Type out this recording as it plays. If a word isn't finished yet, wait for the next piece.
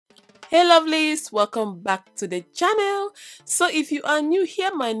Hey lovelies, welcome back to the channel. So if you are new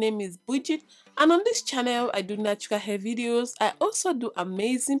here, my name is Bridget, and on this channel I do natural hair videos. I also do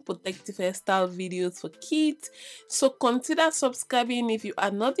amazing protective hairstyle videos for kids, so consider subscribing if you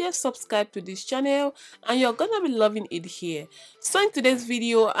are not yet subscribed to this channel, and you're gonna be loving it here. So in today's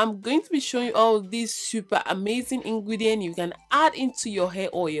video I'm going to be showing you all these super amazing ingredients you can add into your hair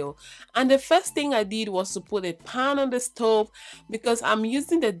oil. And the first thing I did was to put a pan on the stove because I'm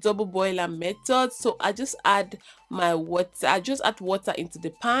using the double boiler method. So I just add my water, into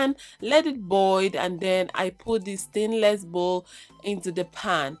the pan, let it boil, and then I put the stainless bowl into the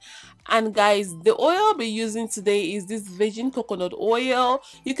pan. And guys, the oil I'll be using today is this virgin coconut oil.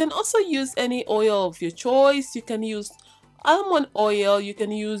 You can also use any oil of your choice. You can use almond oil, you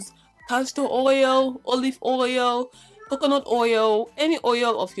can use castor oil, olive oil, coconut oil, any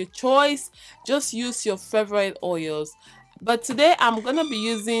oil of your choice. Just use your favorite oils, but today I'm gonna be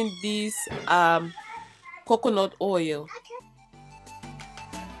using this coconut oil.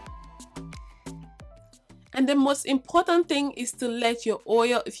 And the most important thing is to let your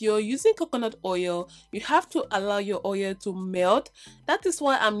oil, if you're using coconut oil, you have to allow your oil to melt. That is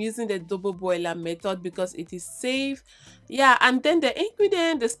why I'm using the double boiler method, because it is safe. Yeah, and then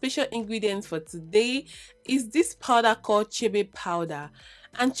the special ingredient for today is this powder called chebe powder.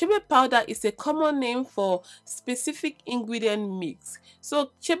 And chebe powder is a common name for specific ingredient mix.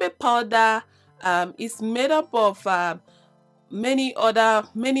 So chebe powder is made up of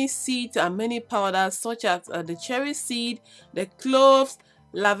many seeds and many powders, such as the cherry seed, the cloves,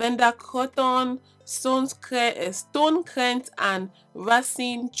 lavender cotton, stone currant, and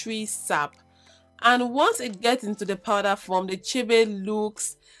racine tree sap. And once it gets into the powder form, the chebe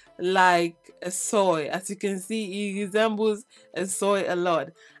looks like a soy. As you can see, it resembles a soy a lot.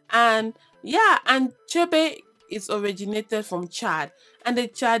 And yeah, and chebe is originated from Chad, and the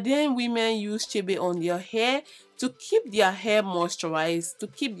Chadian women use chebe on their hair to keep their hair moisturized, to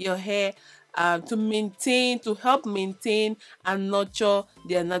keep their hair to help maintain and nurture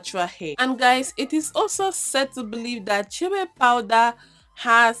their natural hair. And guys, it is also said to believe that chebe powder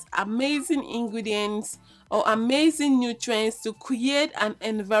has amazing ingredients or amazing nutrients to create an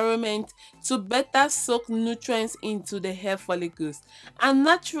environment to better soak nutrients into the hair follicles, and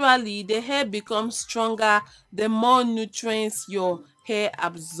naturally the hair becomes stronger the more nutrients your hair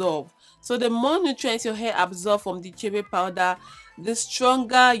absorb. So the more nutrients your hair absorb from the chebe powder, the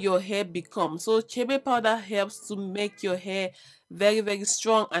stronger your hair becomes. So chebe powder helps to make your hair very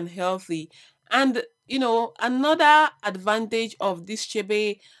strong and healthy. And you know, another advantage of this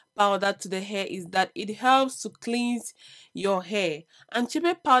chebe powder to the hair is that it helps to cleanse your hair, and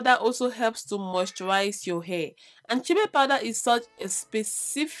chebe powder also helps to moisturize your hair. And chebe powder is such a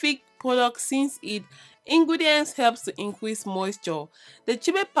specific product since its ingredients helps to increase moisture. The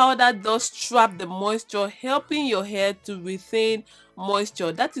chebe powder does trap the moisture, helping your hair to retain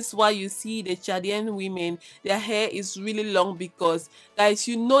moisture. That is why you see the Chadian women, their hair is really long, because guys,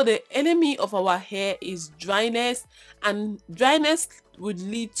 you know, the enemy of our hair is dryness, and dryness would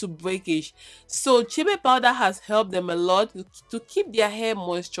lead to breakage. So chebe powder has helped them a lot to keep their hair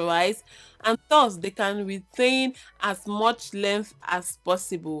moisturized, and thus they can retain as much length as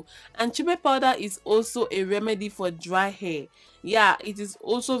possible. And chebe powder is also a remedy for dry hair. Yeah, it is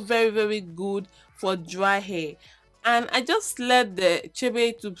also very good for dry hair. And I just let the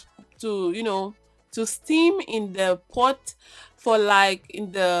chebe to steam in the pot for like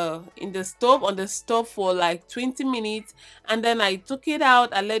on the stove for like 20 minutes, and then I took it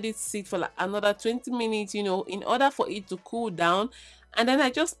out. I let it sit for like another 20 minutes, you know, in order for it to cool down. And then I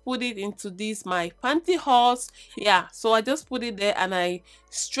just put it into this my pantyhose. Yeah, so I just put it there and I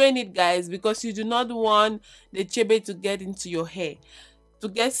strain it, guys, because you do not want the chebe to get into your hair, to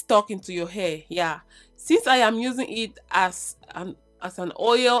get stuck into your hair. Yeah, since I am using it as an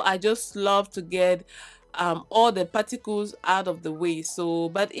oil, I just love to get all the particles out of the way. So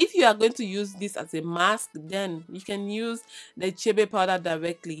but if you are going to use this as a mask, then you can use the chebe powder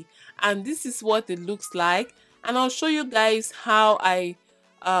directly. And this is what it looks like, and I'll show you guys how I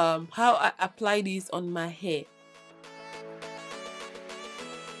apply this on my hair.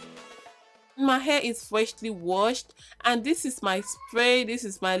 My hair is freshly washed, and this is my spray. This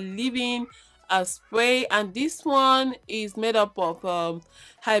is my leave-in spray, and this one is made up of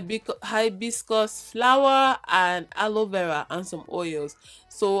hibiscus flower and aloe vera and some oils.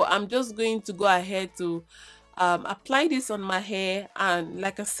 So I'm just going to go ahead to apply this on my hair. And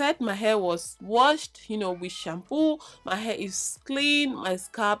like I said, my hair was washed, you know, with shampoo. My hair is clean, my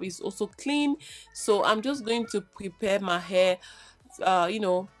scalp is also clean. So I'm just going to prepare my hair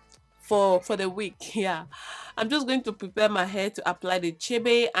for the week. Yeah, I'm just going to prepare my hair to apply the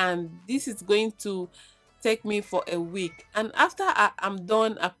chebe, and this is going to take me for a week. And after I'm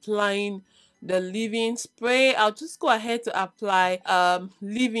done applying the leave-in spray, I'll just go ahead to apply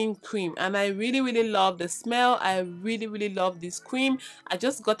leave-in cream. And I really love the smell. I really love this cream. I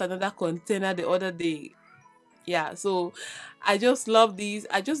just got another container the other day. Yeah, so I just love these.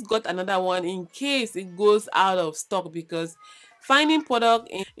 I just got another one in case it goes out of stock, because finding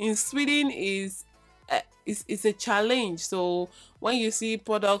product in Sweden is a challenge. So when you see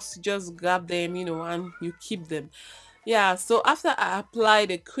products, just grab them, and you keep them. Yeah, so after I apply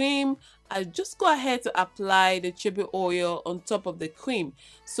the cream, I just go ahead to apply the chili oil on top of the cream.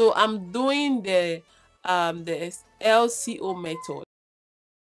 So I'm doing the LCO method.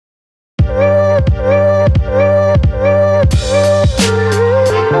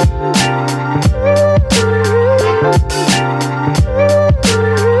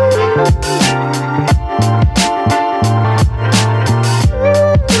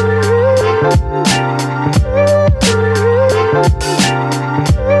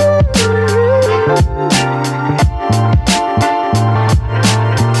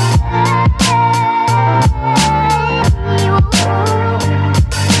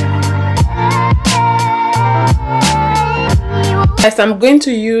 Yes, I'm going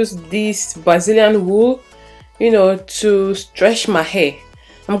to use this Brazilian wool, to stretch my hair.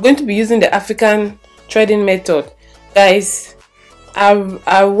 I'm going to be using the African threading method. Guys,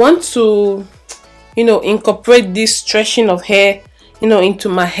 I want to, incorporate this stretching of hair, into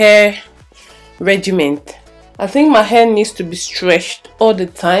my hair regiment. I think my hair needs to be stretched all the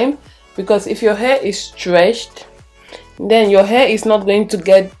time, because if your hair is stretched, then your hair is not going to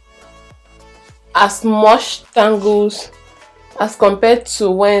get as much tangles as compared to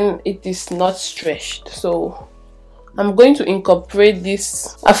when it is not stretched. So I'm going to incorporate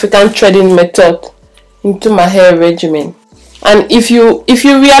this African threading method into my hair regimen. And if you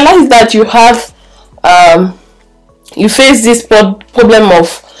realize that you have you face this problem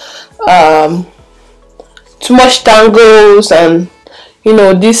of too much tangles and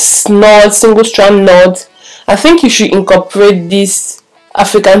this knot, single strand knot, I think you should incorporate this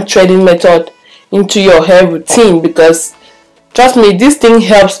African threading method into your hair routine, because trust me, this thing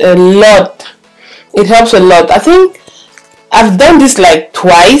helps a lot. It helps a lot. I think I've done this like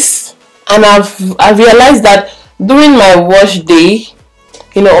twice, and I've realized that during my wash day,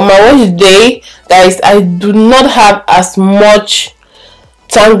 on my wash day, guys, I do not have as much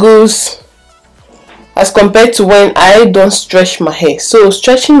tangles as compared to when I don't stretch my hair. So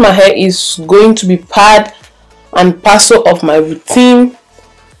stretching my hair is going to be part and parcel of my routine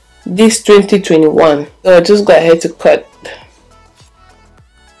this 2021. So I'll just go ahead to cut.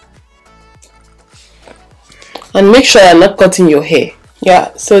 And make sure you're not cutting your hair.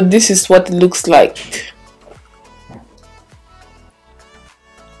 Yeah, so this is what it looks like.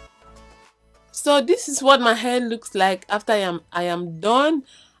 So this is what my hair looks like after I am done.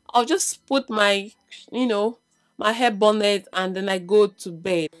 I'll just put my my hair bonnet, and then I go to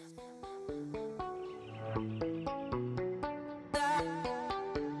bed.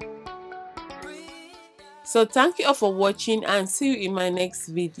 So thank you all for watching, and see you in my next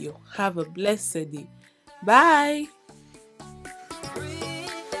video. Have a blessed day. Bye.